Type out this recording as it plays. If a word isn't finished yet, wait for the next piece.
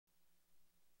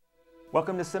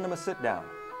Welcome to Cinema Sit Down.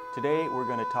 Today we're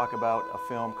going to talk about a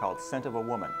film called Scent of a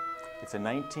Woman. It's a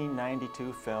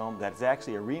 1992 film that's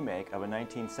actually a remake of a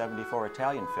 1974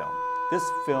 Italian film. This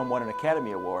film won an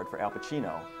Academy Award for Al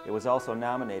Pacino. It was also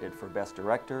nominated for Best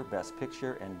Director, Best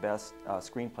Picture, and Best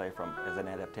Screenplay as an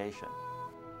adaptation.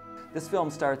 This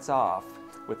film starts off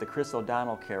with the Chris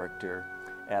O'Donnell character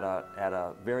at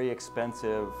a very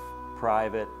expensive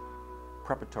private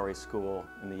preparatory school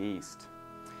in the East.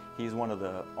 He's one of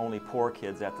the only poor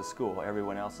kids at the school.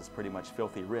 Everyone else is pretty much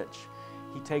filthy rich.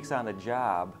 He takes on a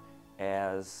job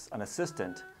as an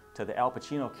assistant to the Al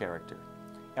Pacino character.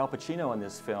 Al Pacino in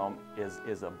this film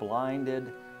is a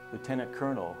blinded lieutenant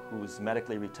colonel who's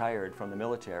medically retired from the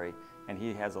military, and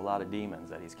he has a lot of demons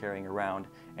that he's carrying around,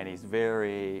 and he's a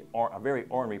very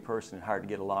ornery person, hard to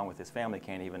get along with. His family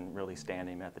can't even really stand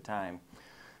him at the time.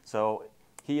 So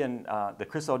he and the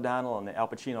Chris O'Donnell and the Al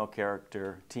Pacino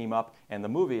character team up, and the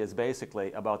movie is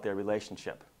basically about their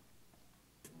relationship.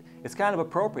 It's kind of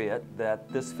appropriate that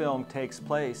this film takes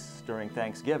place during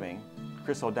Thanksgiving.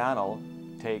 Chris O'Donnell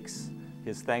takes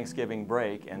his Thanksgiving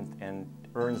break and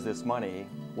earns this money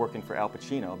working for Al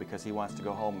Pacino because he wants to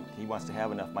go home. He wants to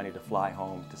have enough money to fly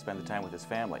home to spend the time with his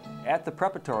family. At the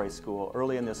preparatory school,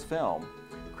 early in this film,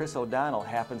 Chris O'Donnell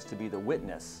happens to be the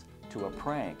witness to a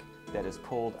prank that is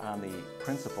pulled on the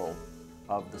principal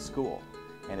of the school.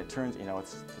 And it turns,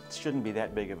 it shouldn't be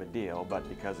that big of a deal, but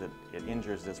because it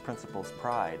injures this principal's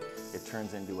pride, it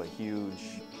turns into a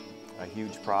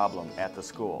huge problem at the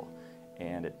school.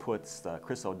 And it puts the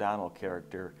Chris O'Donnell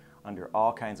character under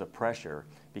all kinds of pressure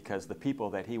because the people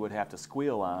that he would have to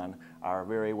squeal on are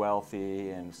very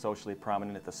wealthy and socially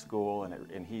prominent at the school,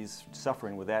 and he's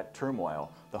suffering with that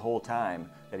turmoil the whole time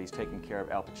that he's taking care of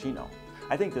Al Pacino.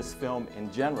 I think this film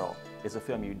in general is a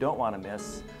film you don't want to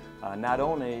miss. Not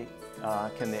only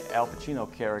can the Al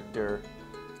Pacino character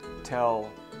tell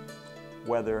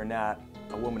whether or not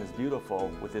a woman is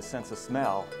beautiful with his sense of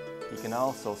smell, he can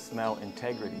also smell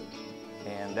integrity.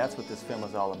 And that's what this film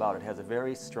is all about. It has a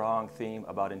very strong theme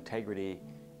about integrity,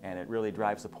 and it really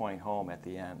drives the point home at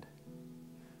the end.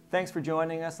 Thanks for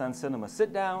joining us on Cinema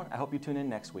Sit Down. I hope you tune in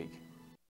next week.